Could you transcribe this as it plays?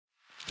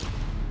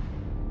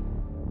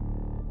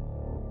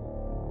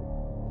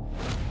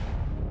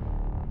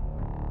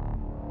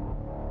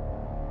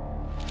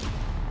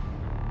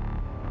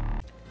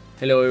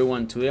Hello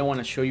everyone, today I want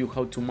to show you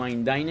how to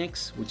mine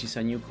Dynex, which is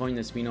a new coin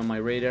that's been on my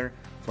radar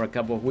for a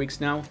couple of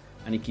weeks now,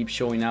 and it keeps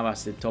showing up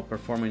as the top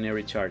performer in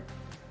every chart.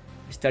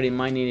 I started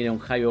mining it on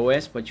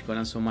HiveOS, but you can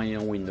also mine it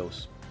on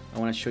Windows. I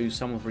want to show you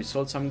some of the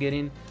results I'm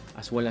getting,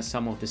 as well as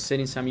some of the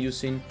settings I'm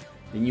using,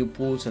 the new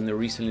pools, and the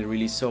recently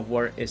released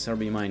software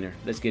SRB Miner.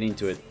 Let's get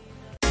into it.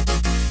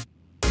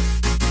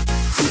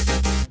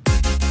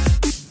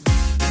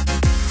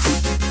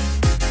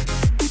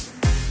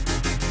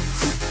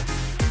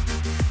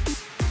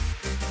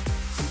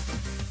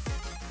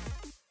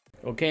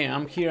 Okay,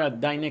 I'm here at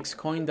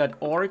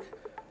dynexcoin.org.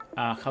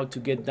 How to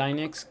get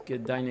Dynex.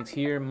 Get Dynex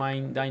here.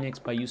 Mine Dynex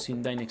by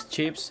using Dynex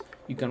chips.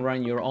 You can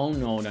run your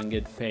own node and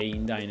get paid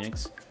in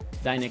Dynex.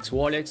 Dynex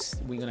wallets.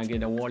 We're gonna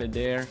get a wallet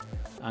there.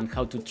 And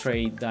how to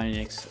trade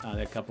Dynex. There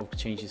are a couple of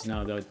changes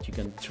now that you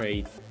can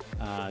trade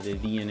the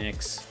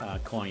Dynex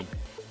coin.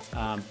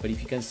 But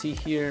if you can see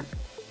here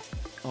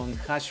on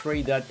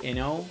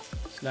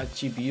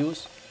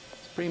hashrate.no/GPUs,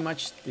 pretty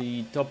much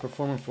the top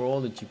performer for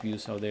all the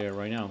GPUs out there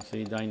right now.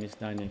 See,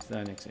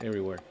 Dynex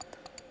everywhere.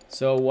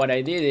 So what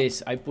I did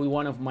is I put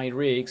one of my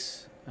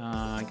rigs.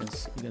 You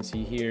can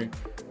see here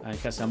it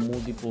has a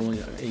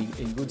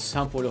good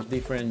sample of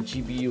different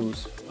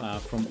GPUs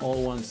from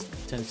all ones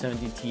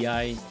 1070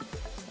 Ti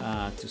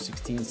to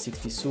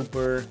 1660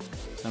 Super,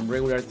 some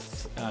regular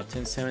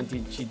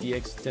 1070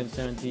 GTX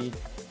 1070,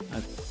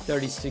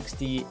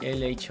 3060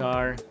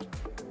 LHR.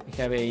 I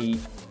have a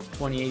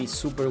 2080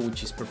 Super,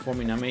 which is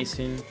performing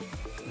amazing.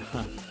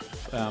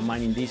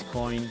 Mining this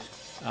coin.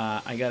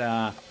 I got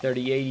a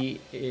 3080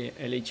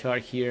 LHR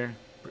here.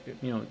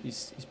 You know,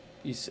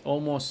 it's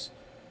almost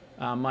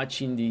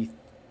matching the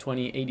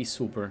 2080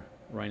 Super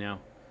right now,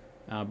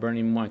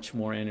 burning much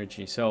more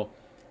energy. So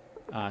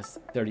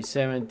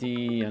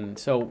 3070, and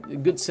so a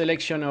good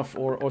selection of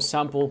or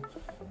sample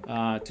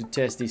to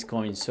test this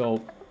coin.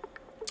 So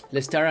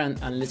let's start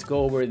and let's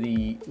go over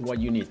what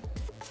you need.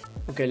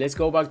 Okay, let's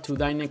go back to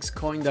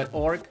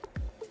dynexcoin.org,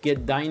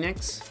 get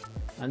Dynex,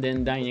 and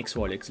then Dynex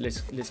wallets.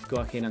 Let's go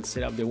ahead and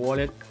set up the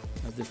wallet.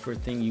 That's the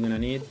first thing you're gonna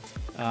need.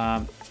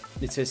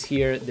 It says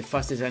here the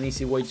fastest and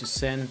easy way to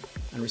send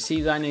and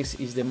receive Dynex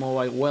is the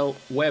mobile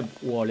web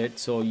wallet.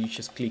 So you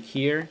just click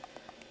here,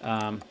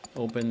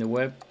 open the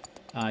web.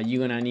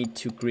 You're gonna need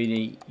to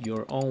create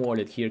your own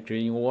wallet here.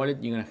 Creating a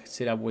wallet, you're gonna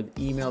set up with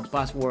email,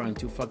 password, and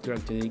two-factor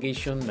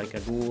authentication like a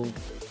Google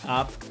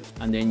app,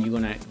 and then you're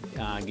gonna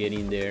get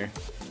in there.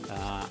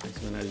 It's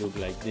gonna look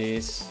like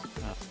this.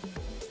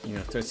 You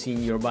know, start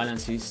seeing your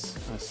balances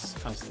as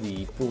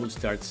the pool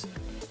starts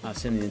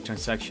sending the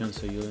transactions,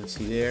 so you'll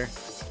see there.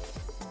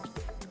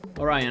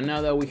 All right, and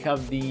now that we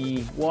have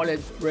the wallet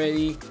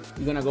ready,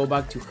 you're gonna go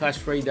back to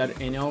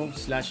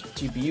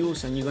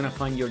hashrate.no/GPUs, and you're gonna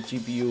find your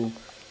GPU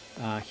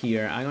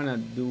here. I'm gonna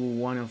do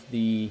one of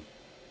the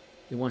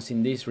ones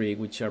in this rig,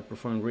 which are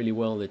performing really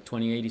well, the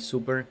 2080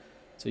 Super.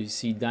 So you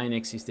see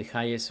Dynex is the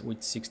highest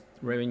with 6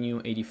 revenue,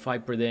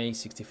 85 per day,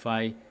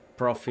 65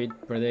 profit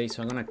per day.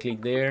 So I'm gonna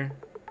click there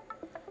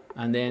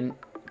and then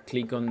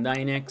click on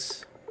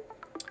Dynex.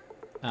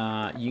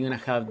 You're gonna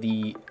have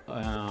the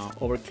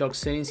overclock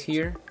settings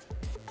here,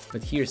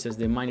 but here says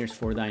the miners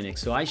for Dynex.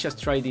 So I just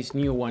tried this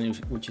new one,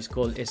 which is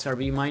called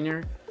SRB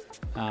Miner,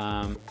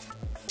 and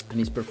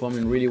it's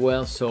performing really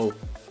well. So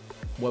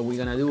what we're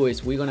gonna do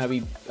is we're gonna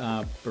be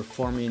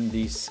performing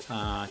this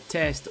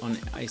test on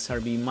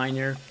SRB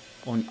Miner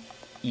on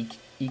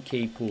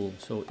EK pool,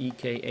 so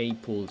EKA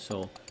pool.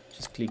 So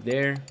just click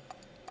there.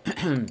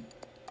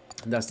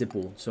 That's the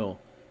pool. So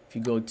if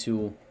you go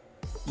to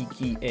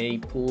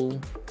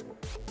ekapool.com,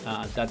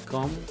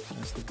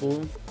 that's the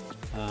pool.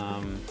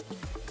 I'm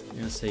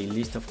gonna say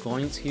list of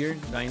coins here,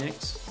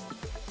 Dynex,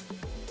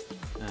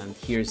 and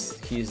here's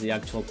the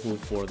actual pool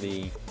for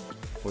the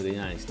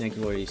Dynex.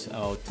 Network is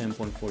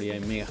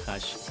 10.48 mega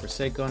hash per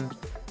second,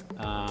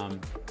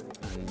 and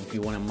if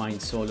you want to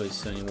mine solo,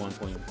 it's only 1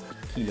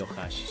 kilo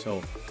hash.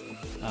 So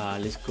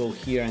let's go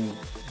here and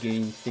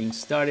getting things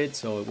started.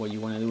 So what you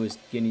want to do is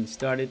getting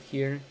started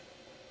here,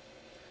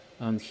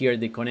 and here are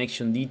the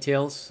connection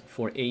details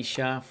for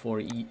Asia,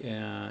 for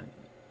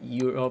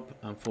Europe,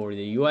 and for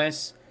the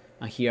US.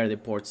 And here are the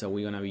ports that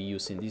we're gonna be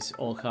using. This is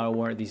all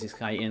hardware. This is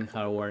high-end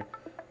hardware.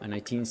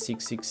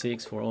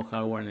 19666 for all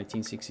hardware,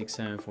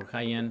 19667 for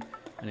high-end,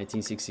 and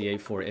 19668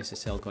 for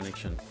SSL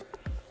connection.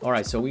 All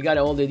right, so we got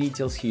all the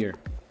details here.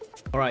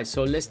 All right,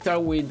 so let's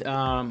start with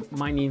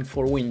mining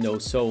for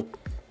Windows. So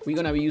we're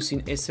gonna be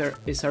using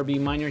SRB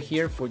Miner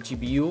here for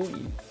GPU.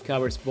 It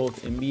covers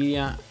both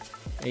NVIDIA,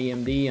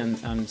 AMD,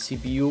 and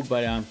CPU.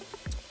 But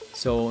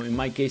so in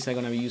my case, I'm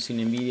gonna be using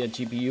NVIDIA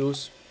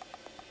GPUs,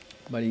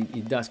 but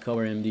it does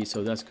cover AMD,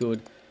 so that's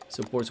good.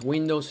 Supports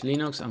Windows,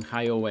 Linux, and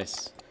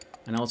HiveOS.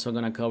 And also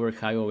gonna cover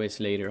HiveOS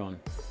later on.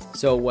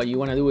 So what you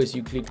wanna do is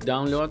you click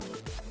download,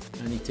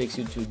 and it takes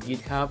you to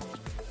GitHub,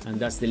 and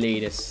that's the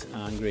latest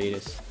and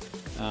greatest.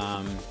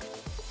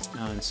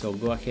 And so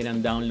go ahead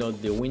and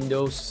download the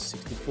Windows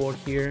 64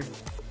 here,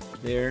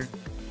 there.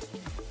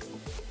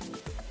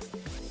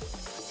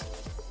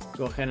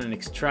 Go ahead and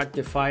extract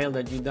the file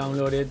that you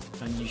downloaded,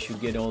 and you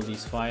should get all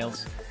these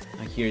files.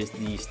 and here is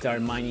the start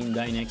mining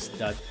Dynex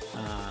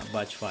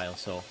batch file.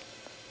 So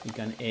you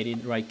can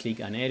edit, right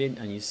click and edit,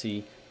 and you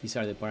see these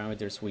are the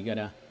parameters we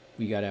gotta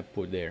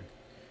put there.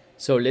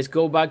 So let's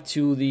go back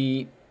to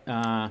the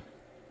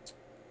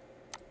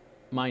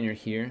miner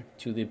here,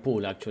 to the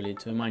pool, actually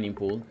to the mining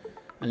pool,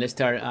 and let's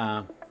start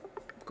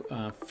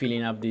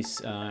filling up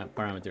these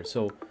parameters.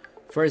 So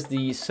first,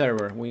 the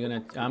server.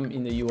 I'm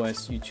in the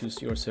US, you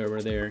choose your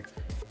server there.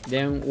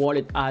 Then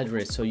wallet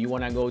address. So you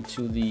want to go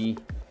to the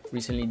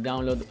recently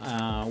download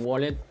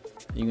wallet.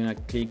 You're gonna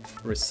click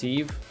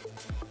receive,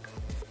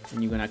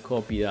 and you're gonna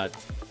copy that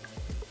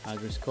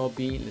address.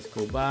 Copy. Let's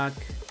go back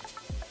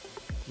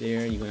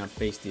there. You're gonna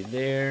paste it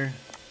there.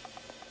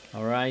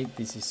 All right,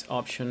 this is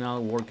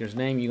optional. Worker's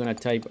name, you're gonna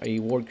type a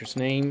worker's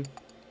name,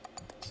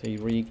 say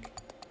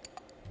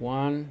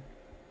Rick1.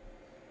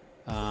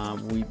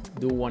 We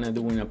do want to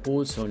do in a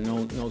pool, so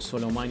no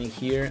solo mining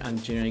here,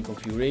 and generate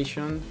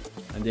configuration,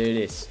 and there it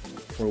is.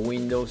 For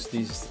Windows,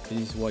 this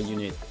is what you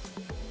need.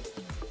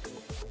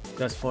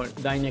 That's for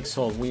Dynex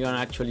solve. We're gonna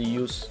actually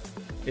use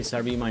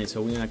SRB mine,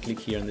 so we're gonna click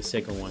here on the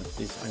second one.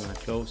 This I'm gonna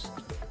close.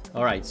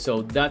 All right,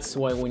 so that's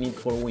what we need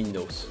for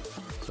Windows.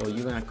 So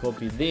you're gonna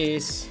copy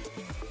this.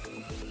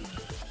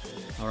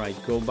 All right,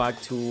 go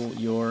back to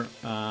your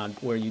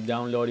where you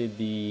downloaded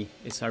the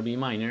SRB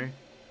miner,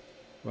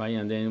 right?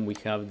 And then we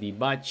have the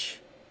batch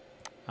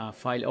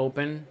file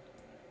open.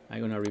 I'm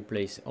gonna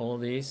replace all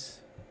this.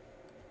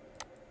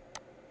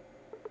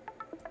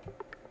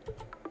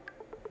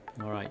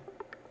 All right,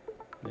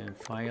 then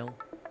file,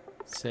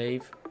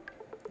 save.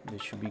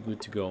 This should be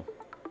good to go.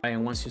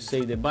 And once you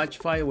save the batch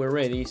file, we're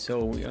ready.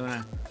 So we're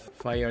gonna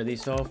fire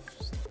this off,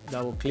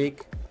 double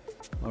click.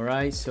 All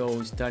right, so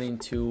we're starting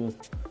to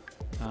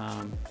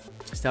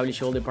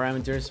establish all the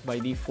parameters by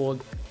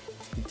default,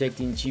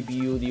 detecting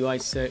GPU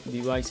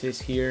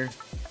devices here.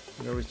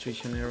 No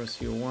restriction error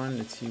 01.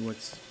 Let's see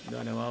what's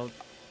that about.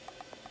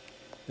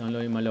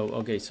 Downloading my log.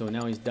 Okay, so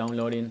now it's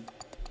downloading.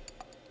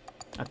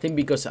 I think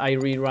because I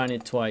rerun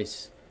it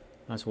twice,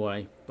 that's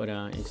why. But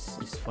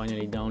it's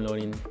finally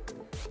downloading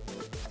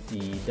the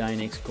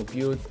Dynex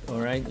compute.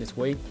 All right, let's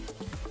wait.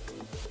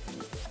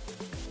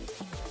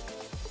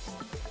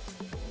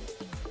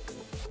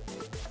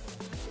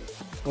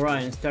 All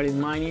right, and started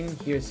mining.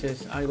 Here it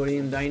says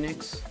algorithm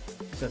Dynex.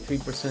 It's a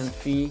 3%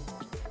 fee.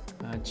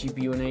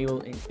 GPU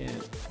enable,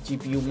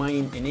 GPU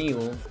mining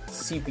enable,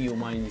 CPU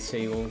mining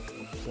disable,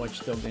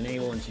 watchdog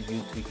enable, and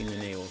GPU tweaking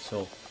enable.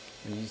 So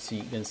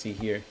you can see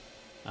here,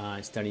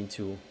 it's starting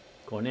to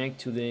connect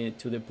to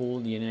the pool,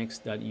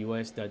 dnx.us.eka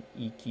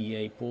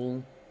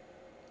pool.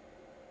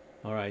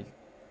 All right,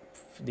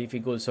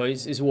 difficult. So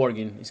it's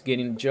working. It's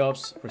getting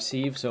jobs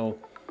received. So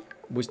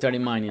we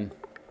started mining.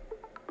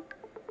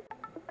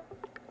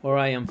 All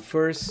right, and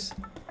first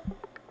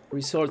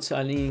results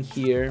are in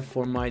here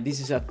for my. This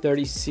is a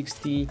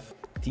 3060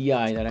 Ti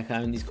that I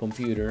have in this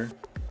computer,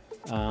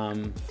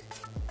 and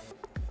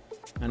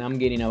I'm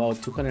getting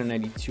about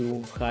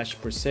 292 hash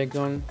per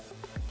second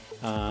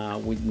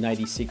with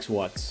 96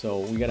 watts. So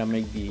we gotta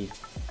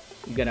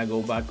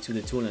go back to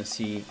the tool and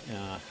see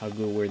how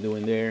good we're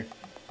doing there,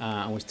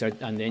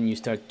 and then you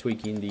start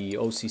tweaking the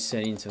OC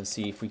settings and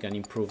see if we can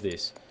improve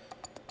this.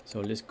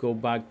 So let's go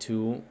back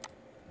to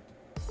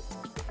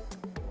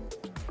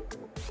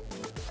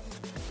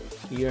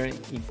here.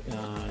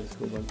 Let's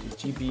go back to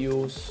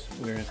GPUs.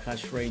 We're at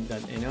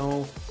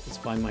hashrate.no. Let's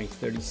find my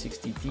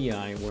 3060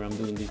 Ti where I'm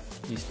doing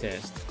this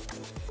test.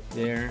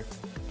 There,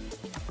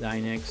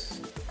 Dynex.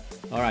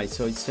 All right,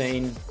 so it's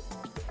saying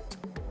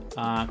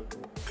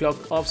clock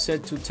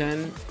offset to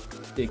 10.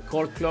 The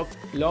core clock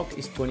lock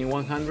is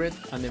 2100,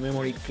 and the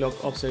memory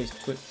clock offset is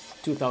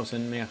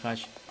 2000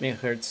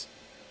 megahertz.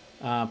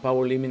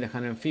 Power limit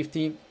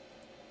 150.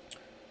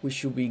 We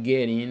should be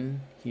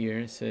getting, here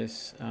it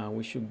says,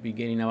 we should be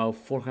getting about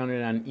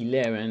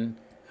 411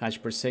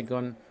 hash per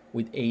second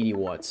with 80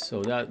 watts.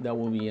 So that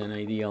will be an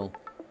ideal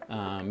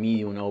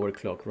medium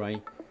overclock,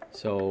 right?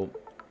 So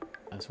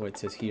that's what it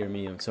says here,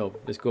 medium. So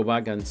let's go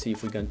back and see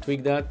if we can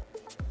tweak that.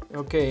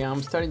 Okay,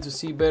 I'm starting to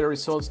see better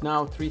results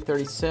now.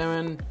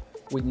 337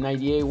 with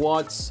 98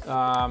 watts.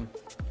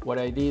 What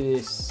I did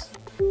is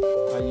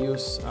I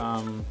use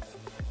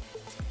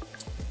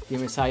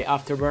MSI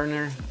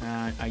Afterburner.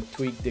 I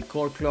tweaked the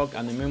core clock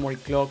and the memory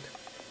clock.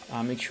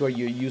 Make sure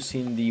you're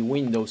using the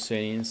Windows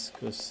settings,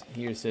 because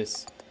here it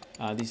says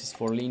this is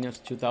for Linux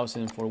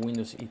 2000, for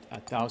Windows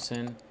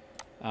 1000.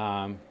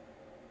 And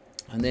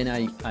then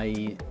I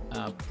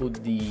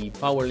put the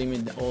power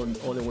limit all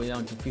the way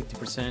down to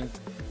 50%.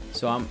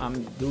 So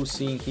I'm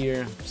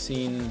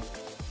seeing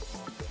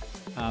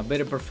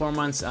better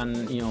performance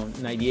and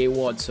 98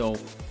 watts. So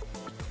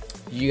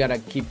you gotta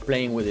keep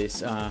playing with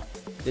this.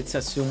 Let's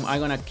assume I'm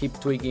gonna keep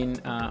tweaking.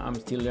 I'm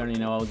still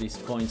learning about this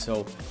point,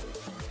 so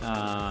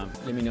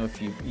let me know if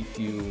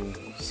you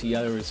see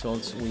other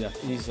results with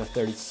this is a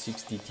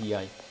 3060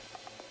 Ti.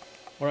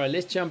 All right,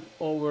 let's jump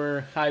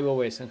over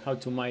HiveOS and how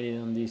to mine it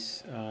on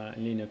this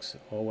Linux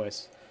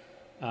OS.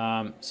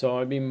 So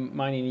I've been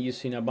mining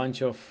using a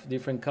bunch of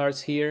different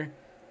cards here.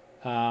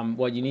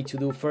 what you need to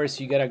do first,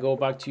 you gotta go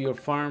back to your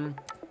farm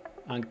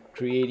and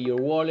create your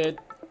wallet,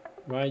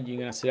 right? You're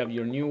gonna set up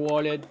your new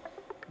wallet.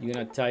 You're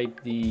gonna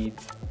type the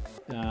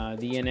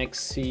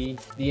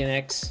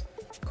Dynex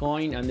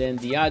coin, and then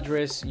the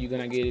address, you're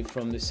gonna get it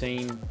from the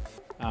same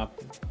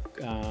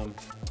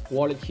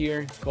wallet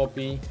here.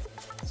 Copy,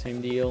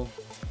 same deal.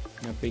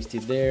 I'm gonna paste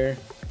it there.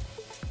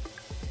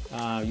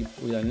 You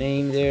put a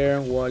name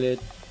there, wallet.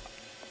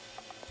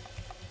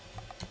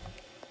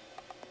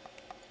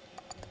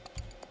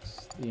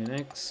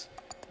 Dynex,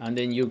 and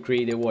then you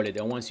create a wallet.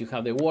 And once you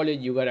have the wallet,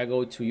 you gotta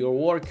go to your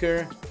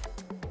worker,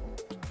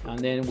 and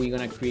then we're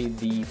gonna create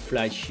the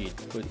flash sheet,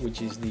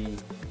 which is the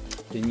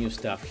new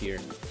stuff here.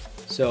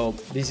 So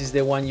this is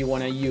the one you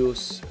want to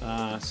use.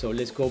 So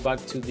let's go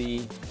back to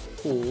the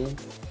pool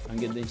and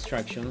get the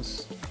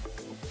instructions.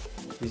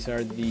 These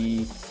are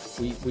the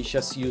we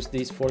just used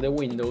this for the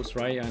Windows,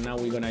 right? And now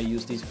we're gonna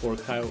use this for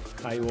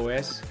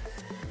HiveOS.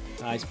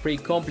 It's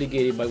pretty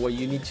complicated, but what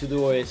you need to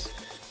do is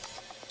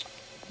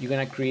you're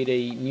gonna create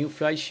a new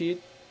fly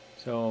sheet.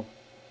 So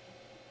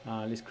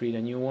let's create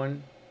a new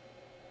one.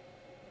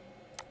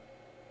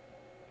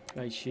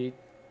 Fly sheet.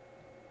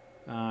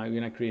 You're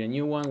gonna create a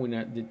new one. We're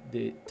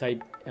gonna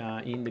type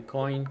in the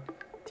coin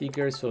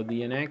ticker, so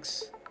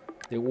Dynex.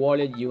 The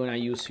wallet, you're gonna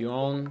use your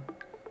own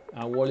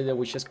wallet that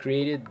we just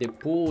created. The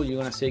pool, you're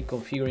gonna say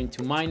configure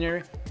into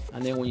miner,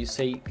 and then when you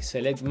say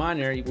select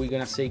miner, we're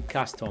gonna say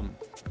custom.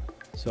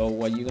 So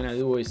what you're gonna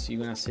do is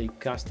you're gonna say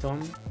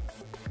custom,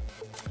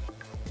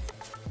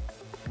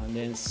 and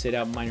then set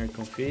up miner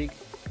config,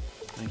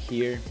 and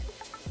here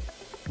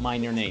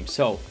miner name.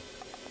 So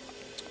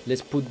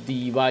let's put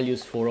the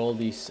values for all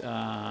these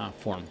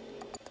form.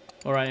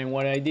 All right, and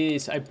what I did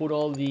is I put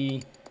all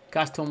the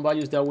custom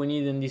values that we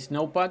need in this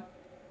notepad.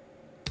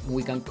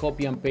 We can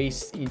copy and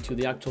paste into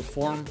the actual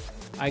form.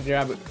 I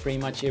grab pretty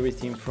much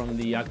everything from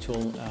the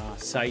actual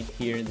site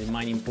here, the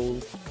mining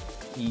pool,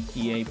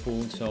 ETA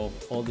pool. So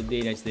all the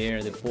data is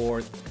there, the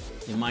port,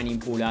 the mining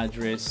pool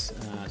address.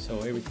 So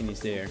everything is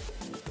there.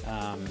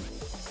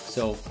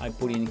 So I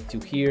put it to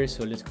here.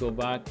 So let's go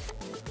back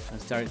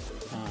and start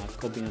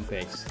copying and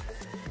paste.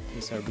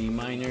 SRB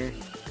miner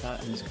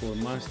underscore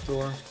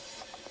master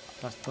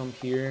custom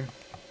here.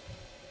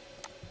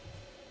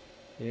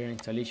 There,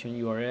 installation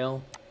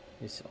URL.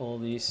 It's all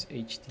this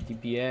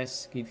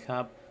HTTPS,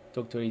 GitHub,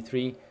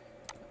 Doc33.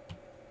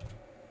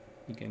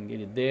 You can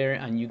get it there,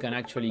 and you can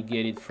actually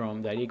get it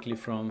from directly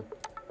from.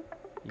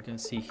 You can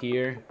see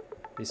here,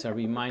 this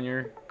RV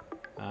miner.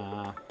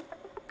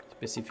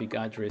 Specific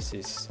address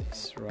is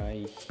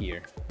right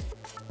here.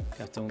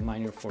 Custom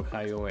miner for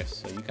HiveOS.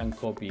 So you can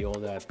copy all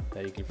that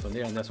directly from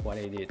there, and that's what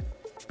I did.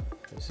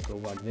 Let's go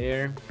back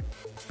there.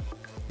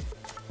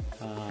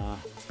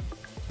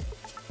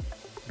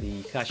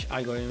 The hash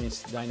algorithm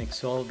is Dynex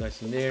solve,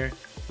 that's in there.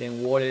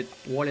 Then wallet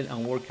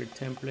and worker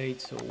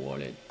template. So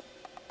wallet,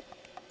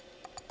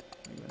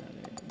 I'm gonna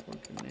let the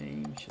worker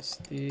name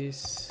just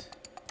this.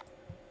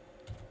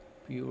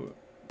 Pure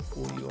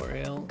full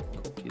URL.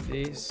 Copy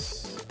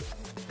this.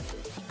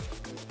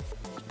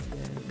 And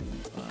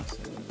then pass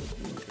the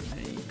worker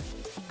name.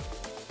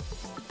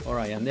 All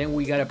right, and then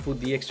we gotta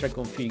put the extra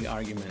config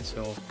argument.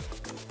 So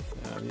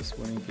this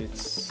one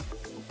gets.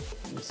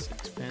 Let's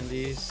expand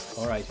this.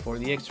 All right, for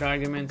the extra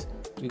argument,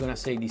 we're gonna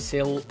say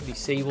disable. So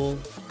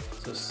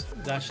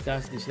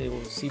 --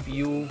 disable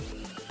CPU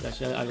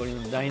 --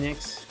 algorithm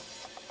Dynex.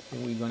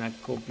 Then we're gonna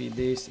copy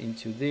this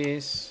into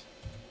this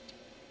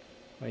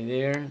right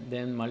there.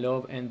 Then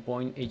malloc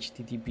endpoint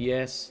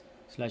HTTPS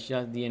 /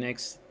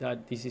 Dynex.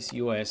 This is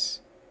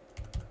US.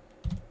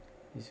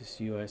 This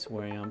is US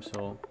where I am.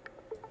 So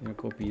I'm gonna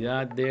copy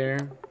that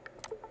there.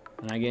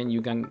 And again,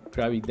 you can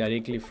grab it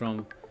directly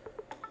from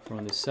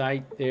the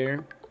site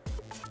there.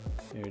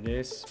 There it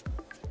is.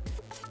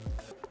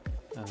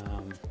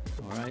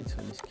 All right, so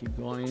let's keep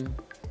going.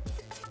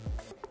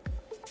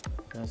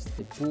 That's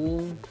the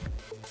pool.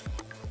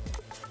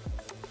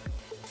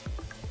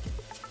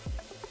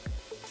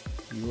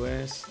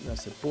 US,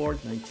 that's the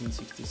port,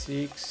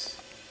 1966,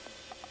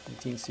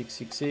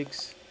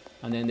 19666.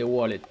 And then the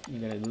wallet,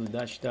 you're gonna do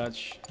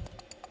 --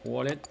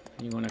 wallet.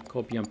 You're gonna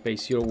copy and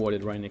paste your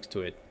wallet right next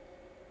to it.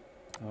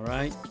 All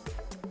right.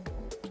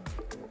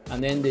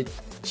 And then the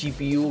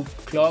GPU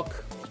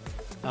clock,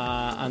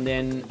 and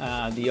then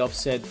the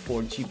offset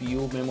for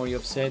GPU memory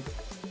offset.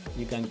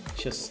 You can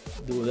just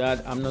do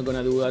that. I'm not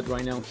gonna do that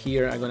right now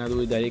here. I'm gonna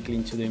do it directly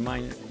into the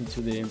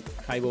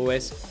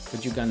HiveOS,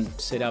 but you can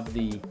set up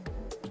the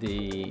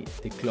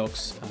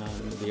clocks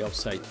and the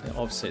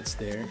offsets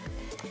there.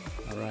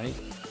 All right.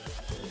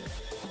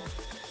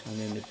 And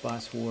then the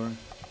password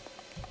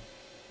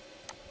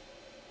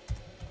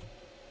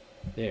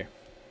there.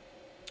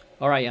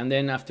 All right, and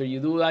then after you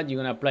do that,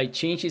 you're gonna apply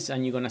changes,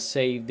 and you're gonna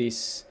save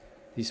this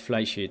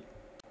fly sheet.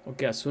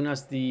 Okay, as soon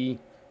as the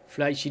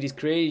fly sheet is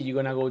created, you're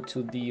gonna go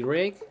to the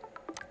reg,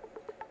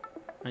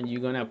 and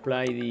you're gonna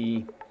apply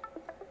the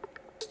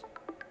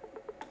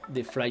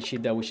fly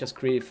sheet that we just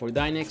created for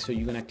Dynex. So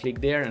you're gonna click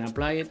there and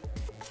apply it.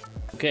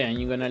 Okay, and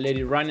you're gonna let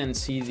it run and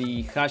see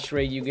the hash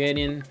rate you're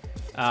getting.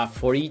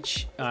 For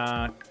each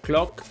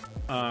clock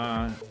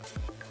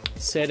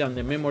set on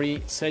the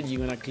memory set,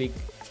 you're gonna click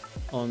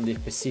on the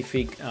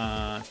specific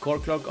core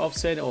clock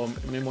offset or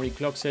memory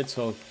clock set.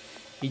 So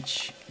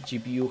each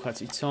GPU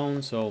has its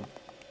own. So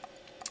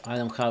I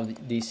don't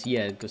have this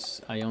yet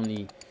because I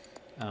only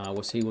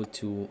was able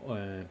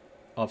to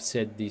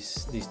offset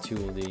these two,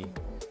 the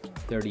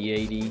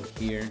 3080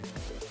 here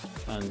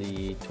and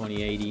the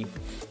 2080,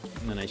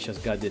 and I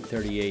just got the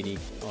 3080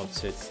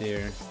 offsets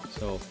there.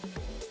 So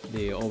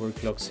the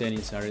overclock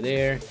settings are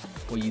there.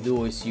 What you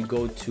do is you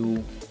go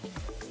to,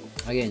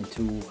 again,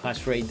 to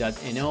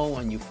hashrate.no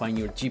and you find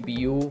your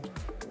GPU,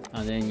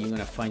 and then you're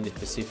gonna find the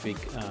specific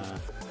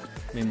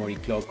memory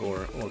clock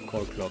or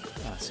core clock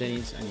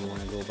settings, and you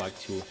want to go back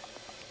to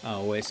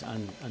OS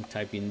and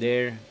type in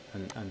there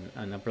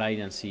and apply it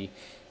and see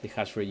the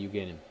hash rate you're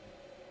getting.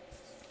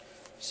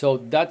 So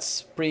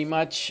that's pretty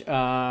much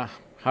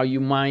how you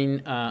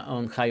mine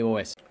on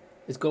HiveOS.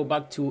 Let's go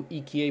back to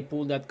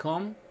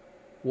ekapool.com,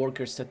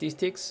 worker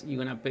statistics.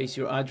 You're gonna paste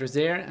your address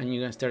there and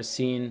you're gonna start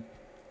seeing,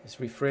 let's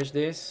refresh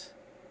this.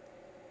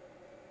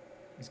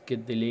 Let's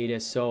get the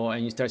latest. So,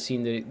 and you start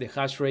seeing the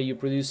hash rate you're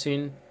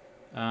producing,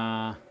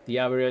 the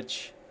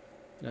average,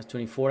 that's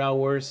 24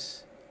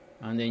 hours.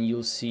 And then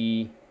you'll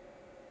see,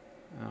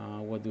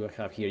 what do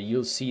I have here?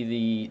 You'll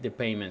see the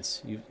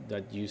payments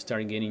that you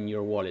start getting in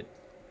your wallet.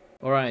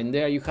 All right, and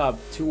there you have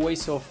two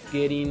ways of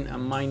getting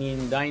and mining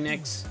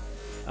Dynex,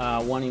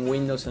 one in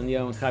Windows and the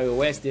other on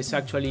HiveOS. There's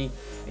actually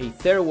a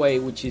third way,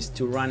 which is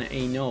to run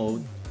a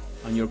node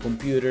on your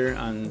computer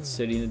and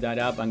setting that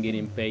up and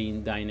getting paid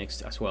in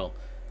Dynex as well.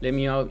 Let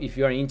me know if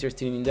you are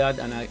interested in that,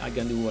 and I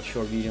can do a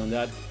short video on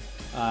that.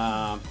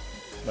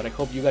 But I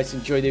hope you guys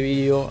enjoyed the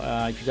video.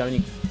 If you have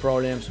any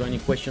problems or any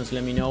questions,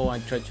 let me know. I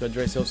try to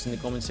address those in the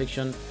comment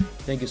section.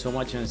 Thank you so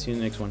much, and I'll see you in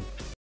the next one.